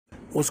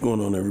What's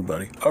going on,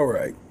 everybody? All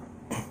right,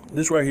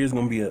 this right here is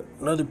going to be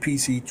another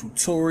PC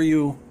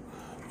tutorial.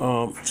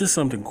 Just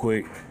something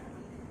quick.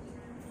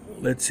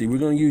 Let's see, we're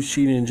going to use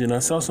Cheat Engine. I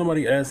saw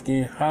somebody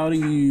asking, how do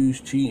you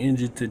use Cheat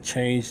Engine to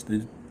change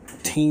the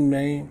team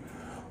name?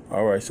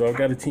 All right, so I've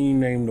got a team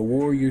named the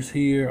Warriors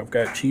here. I've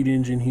got Cheat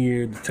Engine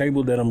here. The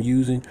table that I'm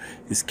using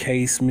is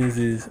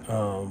Smith's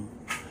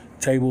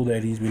table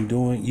that he's been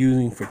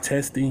using for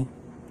testing.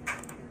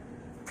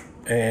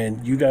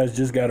 And you guys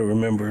just got to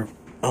remember,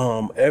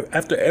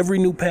 after every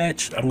new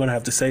patch, I'm gonna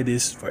have to say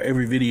this for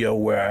every video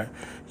where I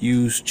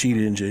use Cheat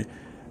Engine.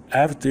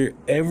 After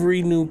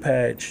every new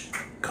patch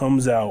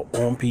comes out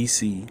on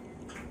PC,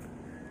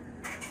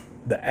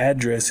 the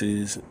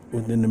addresses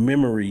within the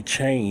memory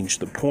change.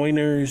 The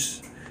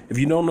pointers, if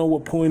you don't know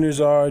what pointers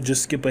are,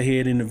 just skip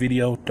ahead in the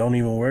video. Don't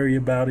even worry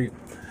about it.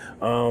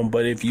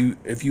 But if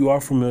you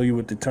are familiar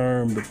with the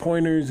term, the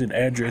pointers and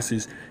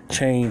addresses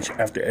change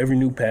after every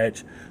new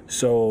patch.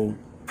 So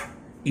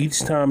each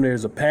time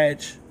there's a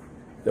patch,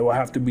 there will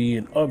have to be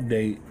an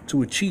update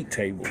to a cheat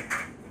table.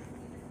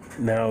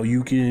 Now,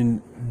 you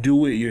can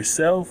do it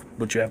yourself,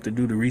 but you have to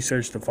do the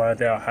research to find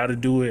out how to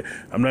do it.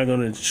 I'm not going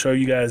to show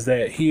you guys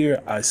that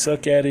here. I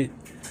suck at it.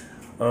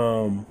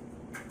 And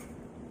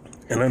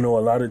I know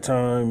a lot of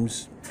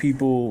times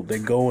people, they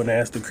go and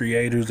ask the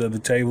creators of the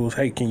tables,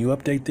 hey, can you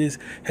update this?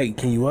 Hey,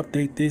 can you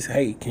update this?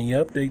 Hey, can you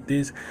update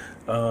this?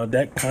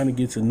 That kind of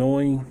gets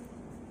annoying.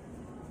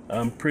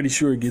 I'm pretty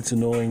sure it gets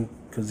annoying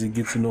because it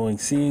gets annoying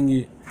seeing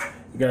it.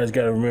 You guys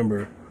got to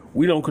remember,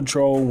 we don't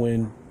control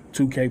when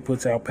 2K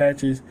puts out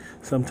patches.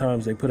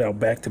 Sometimes they put out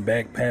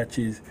back-to-back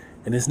patches,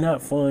 and it's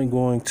not fun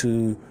going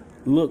to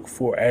look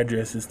for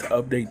addresses to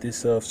update this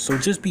stuff. So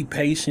just be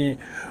patient,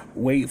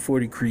 wait for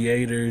the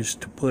creators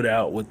to put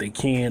out what they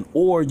can,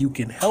 or you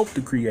can help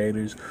the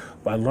creators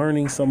by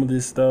learning some of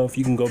this stuff.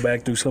 You can go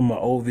back through some of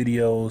my old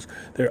videos.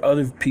 There are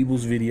other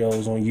people's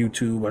videos on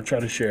YouTube. I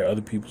try to share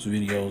other people's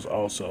videos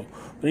also.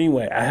 But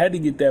anyway, I had to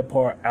get that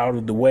part out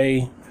of the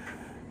way.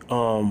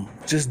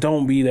 Just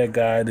don't be that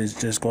guy that's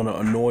just going to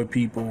annoy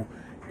people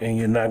and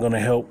you're not going to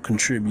help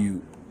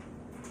contribute.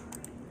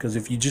 Because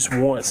if you just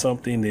want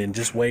something, then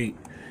just wait.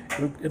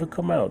 It'll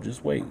come out.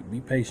 Just wait.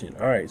 Be patient.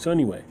 All right. So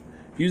anyway,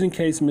 using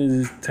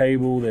Smith's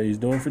table that he's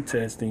doing for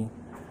testing.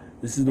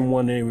 This is the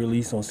one they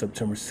released on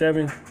September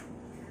 7th.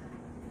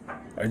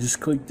 I just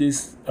clicked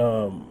this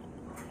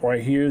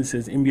right here. It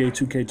says NBA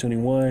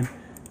 2K21.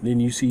 Then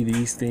you see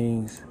these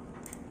things.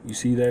 You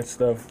see that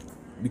stuff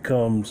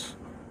becomes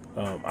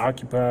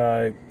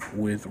occupied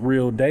with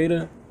real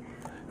data.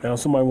 Now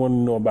somebody wanted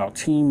to know about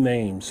team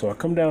names, so I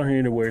come down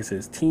here to where it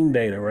says team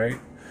data, right?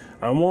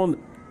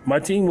 My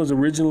team was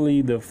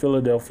originally the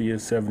Philadelphia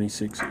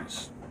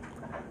 76ers.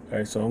 All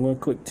right, so I'm going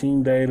to click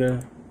team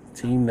data,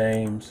 team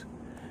names,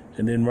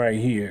 and then right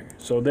here.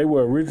 So they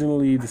were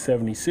originally the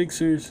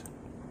 76ers,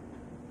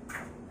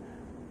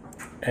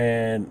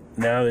 and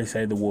now they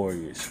say the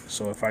Warriors.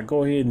 So if I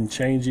go ahead and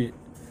change it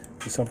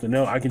to something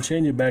else, I can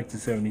change it back to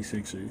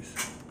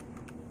 76ers.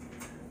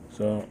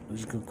 So I'm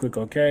just gonna click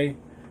OK.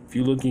 If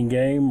you look in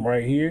game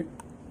right here,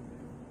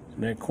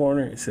 in that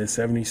corner, it says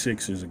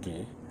 76ers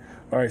again.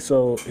 All right,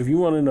 so if you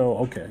want to know,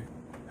 okay,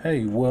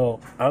 hey, well,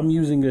 I'm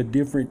using a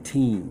different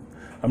team.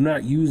 I'm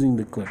not using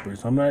the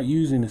Clippers. I'm not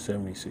using the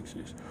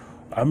 76ers.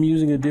 I'm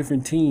using a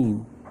different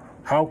team.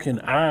 How can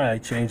I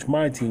change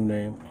my team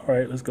name? All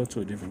right, let's go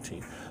to a different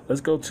team.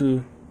 Let's go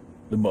to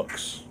the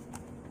Bucks.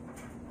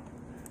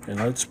 And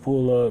let's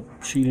pull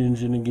up Cheat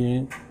Engine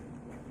again.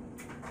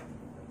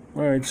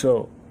 All right,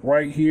 so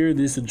right here,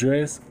 this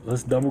address,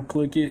 let's double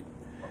click it.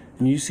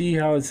 And you see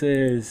how it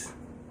says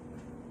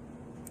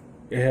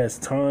it has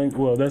time.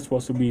 Well, that's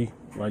supposed to be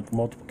like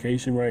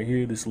multiplication right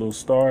here, this little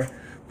star.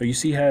 But you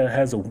see how it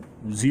has a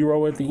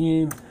 0 at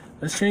the end?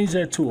 Let's change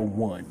that to a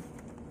 1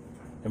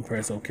 and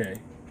press OK.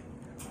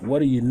 What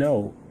do you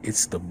know?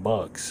 It's the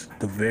Bucks,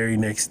 the very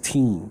next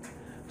team.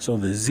 So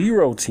the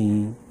 0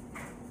 team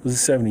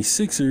was the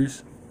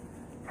 76ers,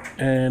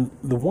 and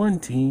the 1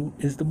 team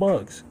is the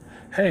Bucks.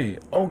 Hey,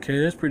 okay,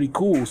 that's pretty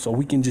cool. So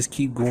we can just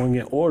keep going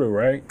in order,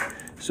 right?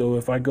 So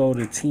if I go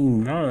to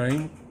team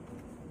 9,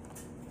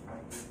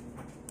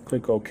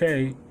 click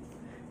OK,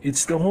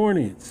 it's the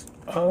Hornets.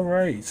 All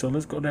right, so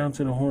let's go down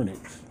to the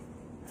Hornets.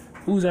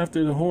 Who's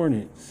after the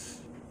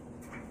Hornets?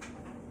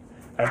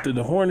 After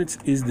the Hornets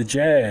is the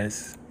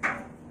Jazz.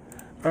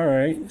 All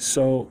right,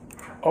 so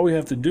all we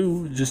have to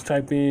do is just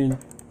type in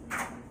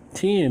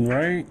 10,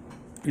 right?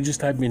 You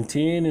just type in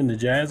 10 and the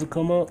Jazz will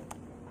come up.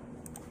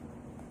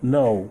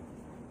 No.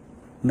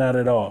 Not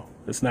at all.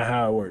 That's not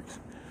how it works.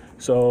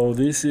 So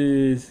this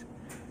is,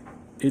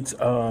 it's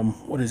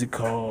what is it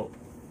called?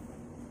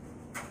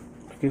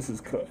 I guess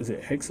it's called, is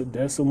it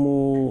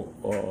hexadecimal?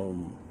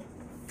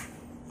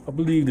 I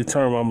believe the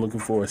term I'm looking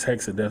for is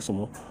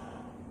hexadecimal.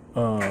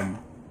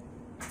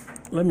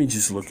 Let me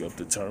just look up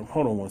the term.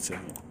 Hold on one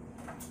second.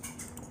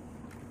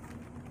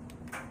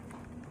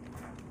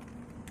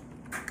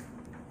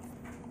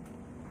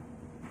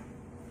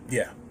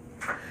 Yeah.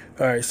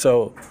 All right,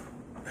 so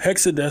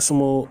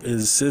hexadecimal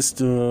is a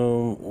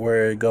system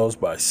where it goes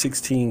by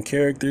 16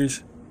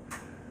 characters.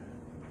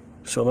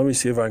 So let me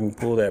see if I can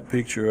pull that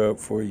picture up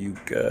for you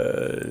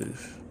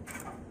guys.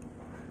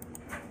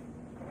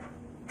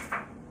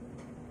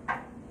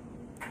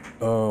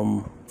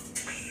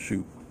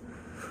 Shoot.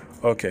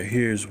 Okay,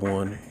 here's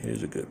one.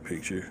 Here's a good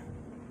picture.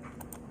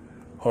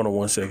 Hold on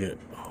one second.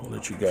 I'll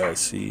let you guys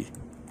see.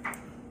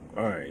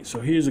 All right,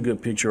 so here's a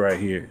good picture right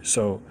here.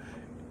 So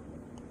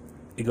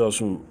it goes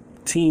from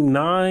team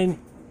 9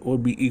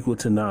 would be equal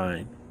to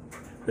 9.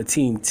 The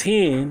team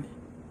 10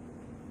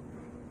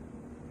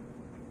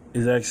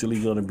 is actually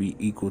going to be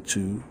equal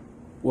to,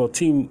 well,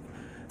 all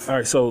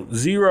right, so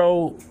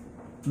 0,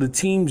 the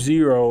team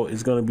 0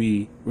 is going to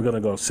be, we're going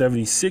to go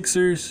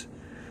 76ers,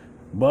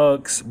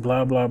 Bucks,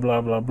 blah, blah,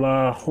 blah, blah,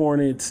 blah,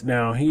 Hornets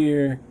down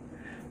here.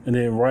 And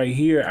then right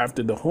here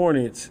after the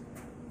Hornets,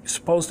 it's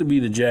supposed to be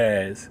the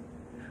Jazz.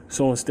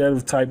 So instead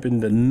of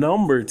typing the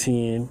number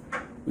 10,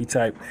 we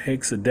type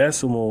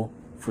hexadecimal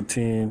for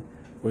 10,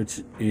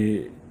 which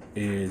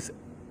is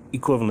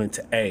equivalent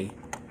to A.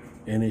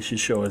 And it should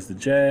show us the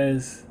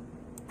Jazz,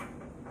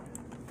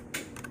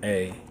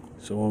 A.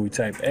 So when we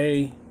type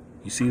A,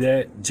 you see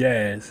that?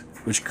 Jazz,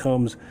 which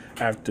comes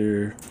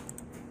after,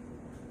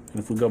 and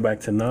if we go back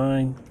to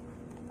 9,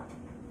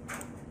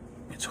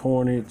 it's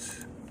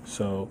Hornets.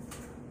 So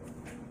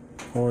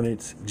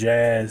Hornets,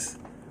 Jazz,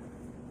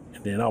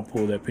 and then I'll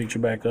pull that picture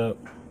back up.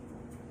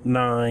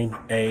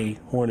 9A,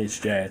 Hornets,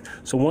 Jazz.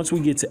 So once we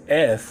get to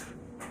F,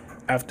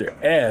 after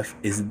F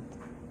is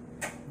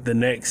the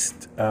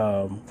next,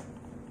 I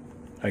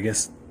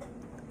guess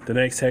the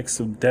next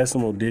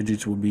hexadecimal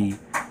digits will be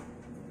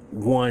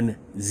 10.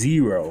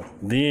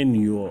 Then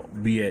you'll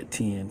be at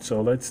 10.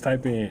 So let's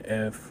type in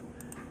F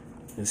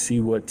and see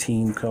what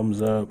team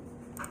comes up.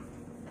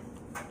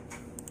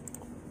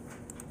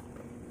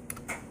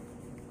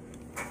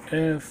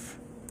 F.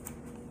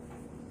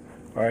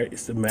 All right,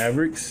 it's the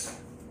Mavericks.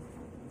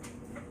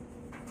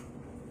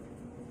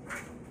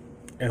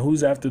 And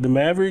who's after the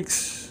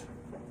Mavericks?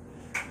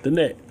 The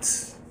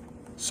Nets.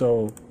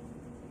 So,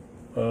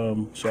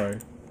 sorry.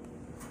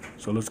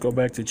 So let's go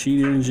back to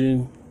Cheat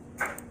Engine.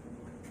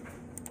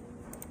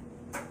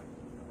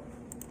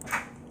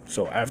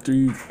 So after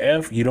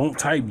F, you don't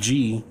type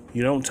G.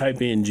 You don't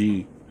type in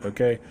G,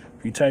 okay?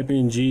 If you type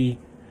in G,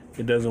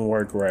 it doesn't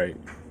work right.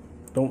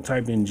 Don't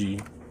type in G.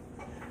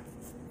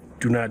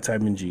 Do not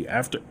type in G.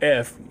 After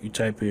F, you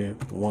type in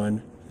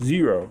 10,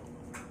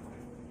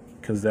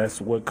 because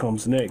that's what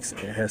comes next.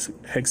 It has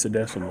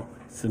hexadecimal.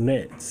 It's the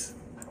Nets.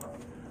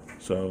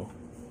 So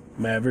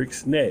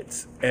Mavericks,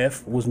 Nets.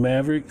 F was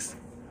Mavericks.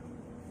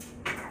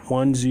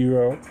 10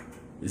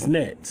 is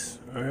Nets.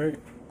 All right.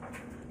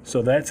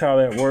 So that's how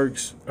that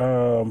works.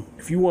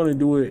 If you want to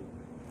do it,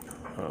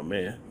 oh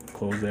man,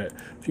 close that.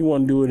 If you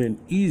want to do it an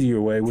easier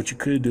way, what you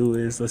could do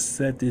is, let's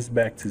set this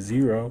back to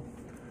 0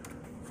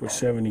 for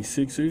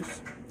 76ers.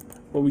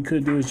 What we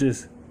could do is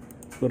just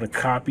go to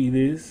copy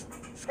this.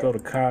 Let's go to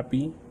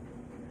copy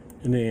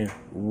and then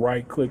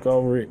right click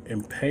over it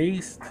and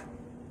paste.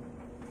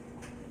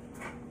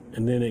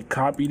 And then it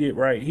copied it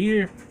right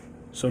here.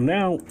 So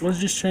now let's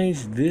just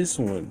change this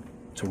one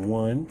to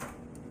 1.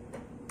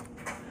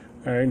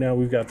 All right, now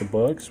we've got the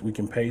Bucks. We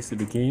can paste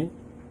it again.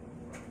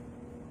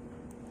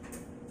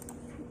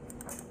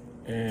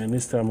 And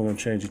this time we're going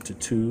to change it to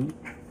 2.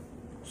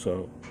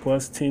 So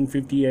plus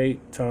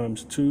 1058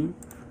 times 2,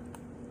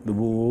 the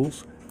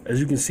Bulls.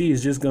 As you can see,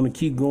 it's just going to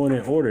keep going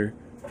in order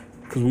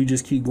because we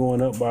just keep going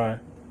up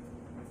by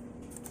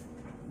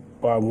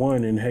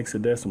 1 in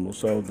hexadecimal.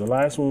 So the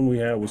last one we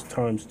had was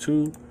times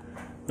 2.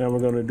 Now we're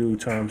going to do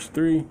times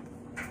 3.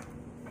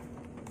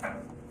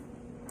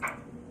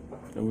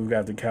 And we've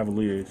got the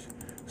Cavaliers.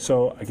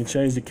 So I can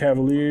change the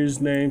Cavaliers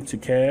name to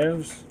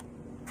Cavs.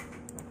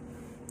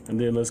 And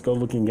then let's go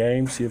look in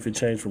game, see if it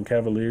changed from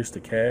Cavaliers to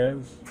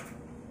Cavs.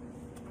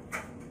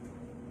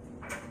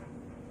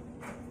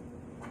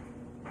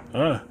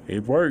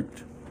 It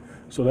worked.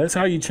 So that's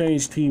how you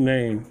change team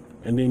name.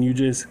 And then you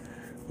just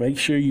make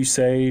sure you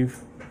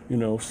save,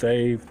 you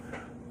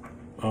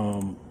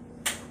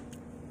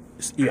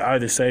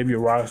either save your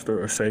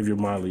roster or save your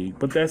My League.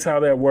 But that's how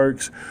that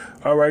works.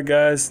 All right,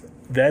 guys,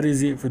 that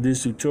is it for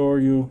this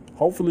tutorial.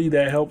 Hopefully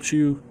that helps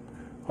you.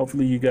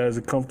 Hopefully you guys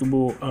are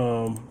comfortable.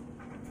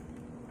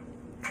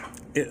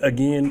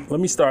 Again, let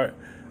me start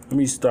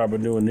by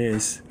doing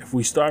this. If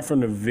we start from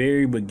the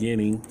very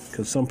beginning,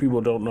 because some people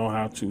don't know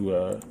how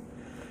to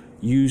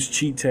use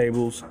cheat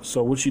tables.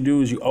 So what you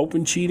do is you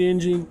open Cheat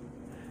Engine,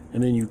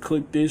 and then you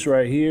click this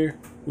right here,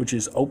 which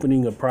is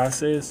opening a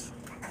process.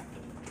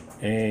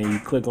 And you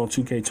click on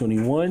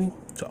 2K21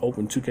 to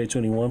open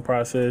 2K21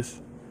 process.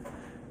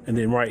 And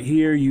then right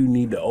here, you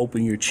need to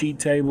open your cheat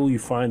table. You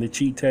find the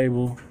cheat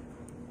table.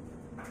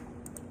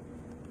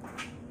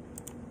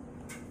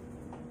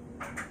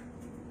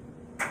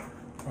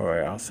 All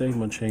right, I'll save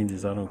my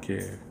changes. I don't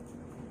care.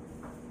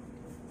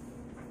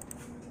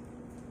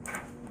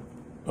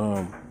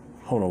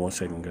 Hold on one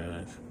second,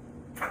 guys.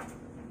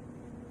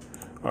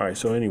 All right,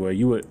 so anyway,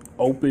 you would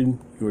open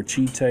your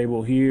cheat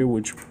table here,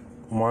 which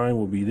mine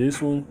will be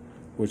this one,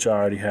 which I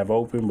already have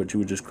open, but you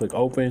would just click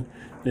open.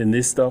 Then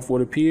this stuff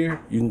would appear.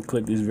 You can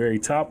click this very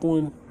top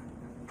one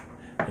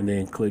and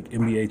then click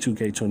NBA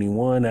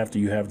 2K21 after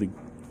you have the,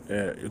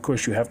 of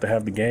course you have to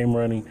have the game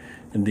running,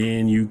 and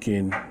then you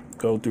can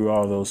go through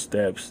all those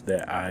steps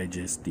that I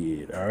just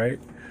did. All right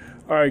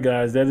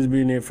guys, that has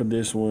been it for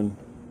this one.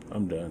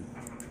 I'm done.